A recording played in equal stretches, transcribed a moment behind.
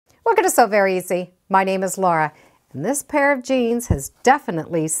Welcome to So Very Easy. My name is Laura, and this pair of jeans has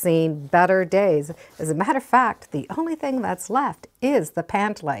definitely seen better days. As a matter of fact, the only thing that's left is the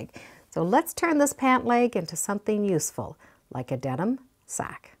pant leg. So let's turn this pant leg into something useful, like a denim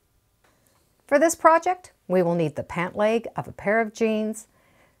sack. For this project, we will need the pant leg of a pair of jeans,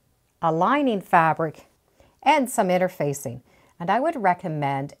 a lining fabric, and some interfacing. And I would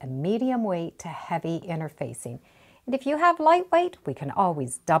recommend a medium weight to heavy interfacing. And if you have lightweight, we can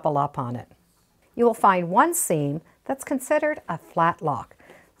always double up on it. You will find one seam that's considered a flat lock,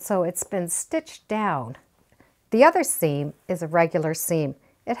 so it's been stitched down. The other seam is a regular seam.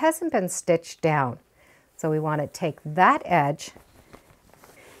 It hasn't been stitched down. So we want to take that edge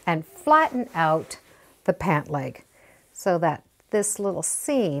and flatten out the pant leg so that this little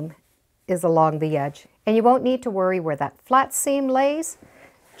seam is along the edge. And you won't need to worry where that flat seam lays.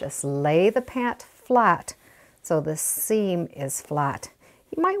 Just lay the pant flat so the seam is flat.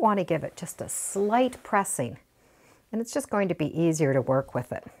 You might want to give it just a slight pressing, and it's just going to be easier to work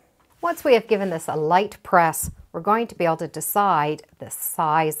with it. Once we have given this a light press, we're going to be able to decide the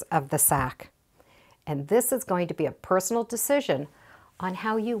size of the sack. And this is going to be a personal decision on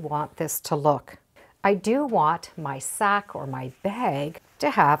how you want this to look. I do want my sack or my bag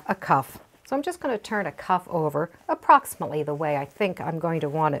to have a cuff. So I'm just going to turn a cuff over approximately the way I think I'm going to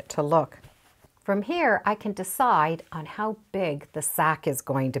want it to look. From here, I can decide on how big the sack is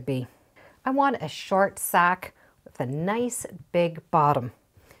going to be. I want a short sack with a nice big bottom.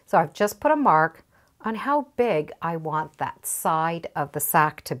 So I've just put a mark on how big I want that side of the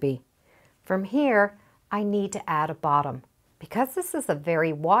sack to be. From here, I need to add a bottom. Because this is a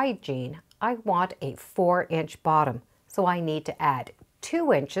very wide jean, I want a 4-inch bottom. So I need to add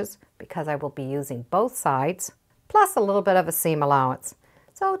 2 inches because I will be using both sides, plus a little bit of a seam allowance.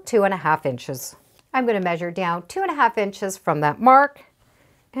 So 2.5 inches. I'm going to measure down 2.5 inches from that mark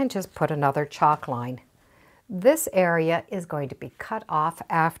and just put another chalk line. This area is going to be cut off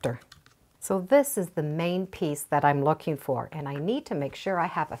after. So this is the main piece that I'm looking for, and I need to make sure I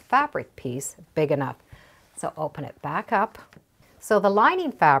have a fabric piece big enough. So open it back up. So the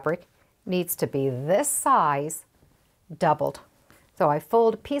lining fabric needs to be this size doubled. So I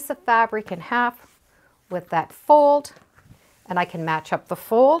fold a piece of fabric in half with that fold, and I can match up the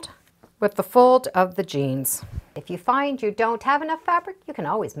fold with the fold of the jeans. If you find you don't have enough fabric, you can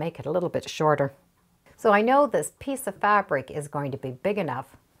always make it a little bit shorter. So I know this piece of fabric is going to be big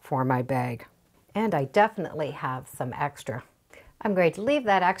enough for my bag. And I definitely have some extra. I'm going to leave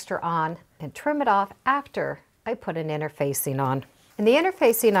that extra on and trim it off after I put an interfacing on. And the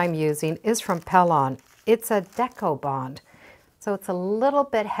interfacing I'm using is from Pellon. It's a Deco Bond, so it's a little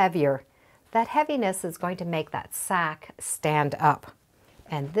bit heavier. That heaviness is going to make that sack stand up.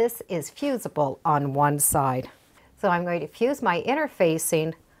 And this is fusible on one side. So I'm going to fuse my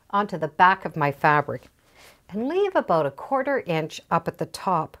interfacing onto the back of my fabric and leave about 1/4 inch up at the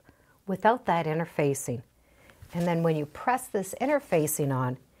top without that interfacing. And then when you press this interfacing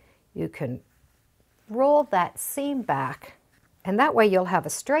on, you can roll that seam back, and that way you'll have a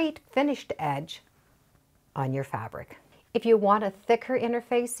straight finished edge on your fabric. If you want a thicker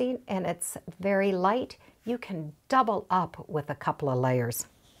interfacing and it's very light, you can double up with a couple of layers.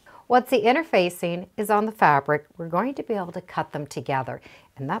 Once the interfacing is on the fabric, we're going to be able to cut them together,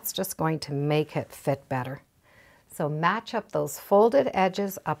 and that's just going to make it fit better. So match up those folded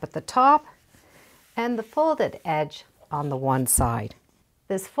edges up at the top and the folded edge on the one side.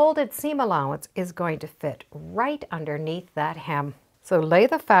 This folded seam allowance is going to fit right underneath that hem. So lay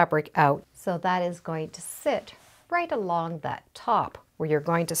the fabric out so that is going to sit right along that top where you're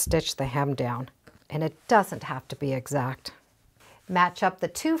going to stitch the hem down. And it doesn't have to be exact. Match up the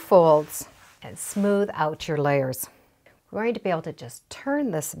 2 folds and smooth out your layers. We're going to be able to just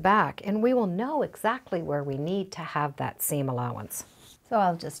turn this back, and we will know exactly where we need to have that seam allowance. So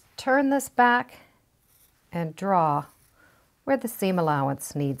I'll just turn this back and draw where the seam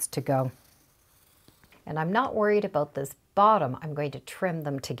allowance needs to go. And I'm not worried about this bottom. I'm going to trim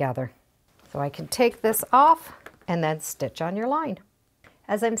them together. So I can take this off and then stitch on your line.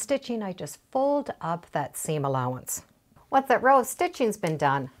 As I'm stitching, I just fold up that seam allowance. Once that row of stitching's been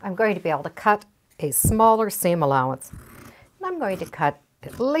done, I'm going to be able to cut a smaller seam allowance. And I'm going to cut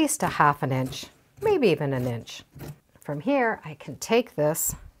at least 1/2 inch, maybe even 1 inch. From here, I can take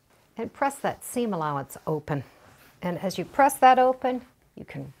this and press that seam allowance open. And as you press that open, you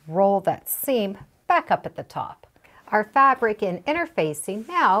can roll that seam back up at the top. Our fabric in interfacing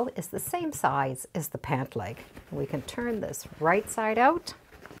now is the same size as the pant leg. We can turn this right side out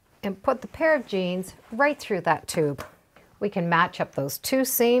and put the pair of jeans right through that tube. We can match up those 2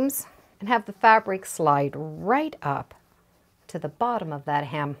 seams and have the fabric slide right up to the bottom of that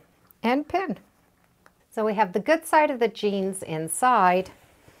hem. and pin. So we have the good side of the jeans inside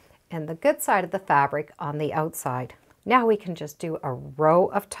and the good side of the fabric on the outside. Now we can just do a row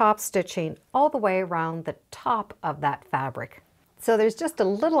of top stitching all the way around the top of that fabric. So there's just a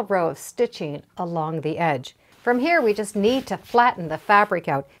little row of stitching along the edge. From here we just need to flatten the fabric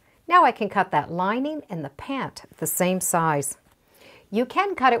out. Now I can cut that lining and the pant the same size. You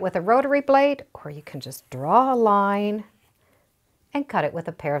can cut it with a rotary blade, or you can just draw a line and cut it with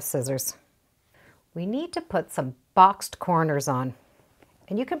a pair of scissors. We need to put some boxed corners on.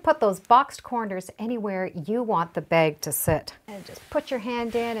 And you can put those boxed corners anywhere you want the bag to sit. And just put your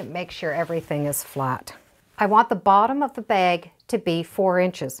hand in and make sure everything is flat. I want the bottom of the bag to be 4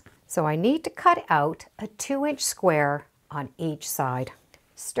 inches. So I need to cut out a 2-inch square on each side.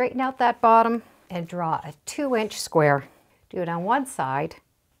 Straighten out that bottom and draw a 2-inch square. Do it on one side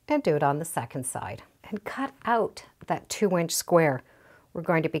and do it on the second side. And cut out that 2-inch square. We're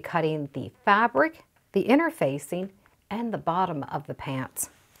going to be cutting the fabric, the interfacing, and the bottom of the pants.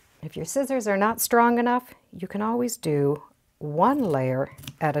 If your scissors are not strong enough, you can always do one layer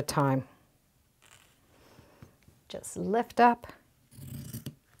at a time. Just lift up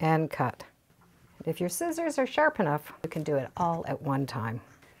and cut. If your scissors are sharp enough, you can do it all at one time.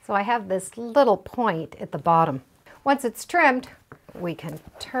 So I have this little point at the bottom. Once it's trimmed, we can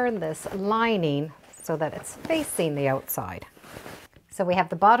turn this lining so that it's facing the outside. So we have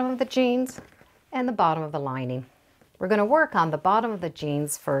the bottom of the jeans and the bottom of the lining. We're going to work on the bottom of the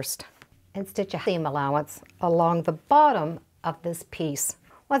jeans first and stitch a seam allowance along the bottom of this piece.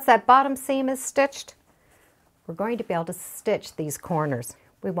 Once that bottom seam is stitched, we're going to be able to stitch these corners.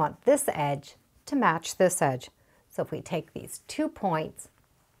 We want this edge to match this edge. So if we take these 2 points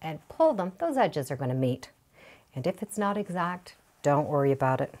and pull them, those edges are going to meet. And if it's not exact, don't worry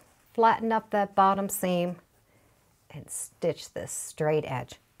about it. Flatten up that bottom seam and stitch this straight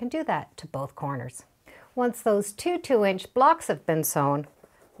edge. And do that to both corners. Once those 2 2-inch blocks have been sewn,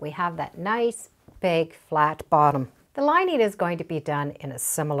 we have that nice, big, flat bottom. The lining is going to be done in a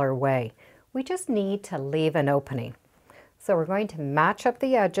similar way. We just need to leave an opening. So we're going to match up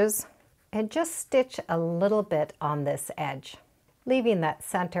the edges and just stitch a little bit on this edge, leaving that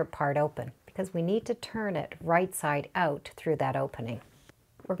center part open because we need to turn it right side out through that opening.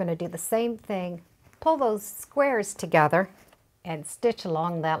 We're going to do the same thing, pull those squares together and stitch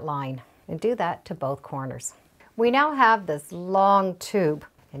along that line and do that to both corners. We now have this long tube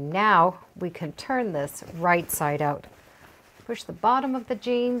and now we can turn this right side out. Push the bottom of the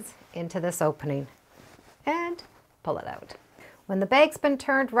jeans into this opening and pull it out. When the bag's been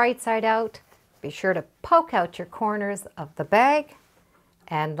turned right side out, be sure to poke out your corners of the bag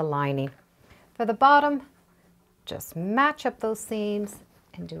and the lining. For the bottom, just match up those seams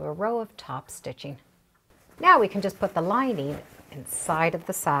and do a row of top stitching. Now we can just put the lining inside of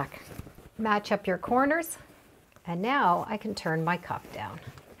the sack. Match up your corners, and now I can turn my cuff down.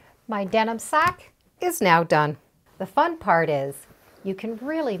 My denim sack is now done. The fun part is you can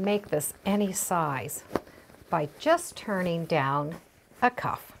really make this any size by just turning down a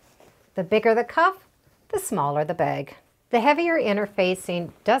cuff. The bigger the cuff, the smaller the bag. The heavier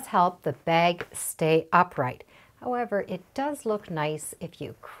interfacing does help the bag stay upright. However, it does look nice if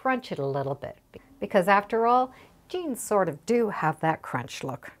you crunch it a little bit because after all, jeans sort of do have that crunch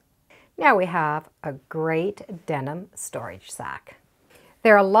look. Now we have a great denim storage sack.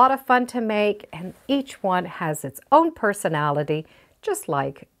 They're a lot of fun to make and each one has its own personality, just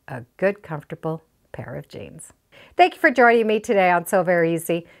like a good, comfortable pair of jeans. Thank you for joining me today on Sew Very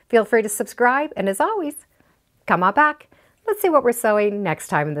Easy. Feel free to subscribe and as always, come on back. Let's see what we're sewing next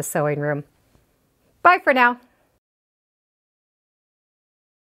time in the sewing room. Bye for now.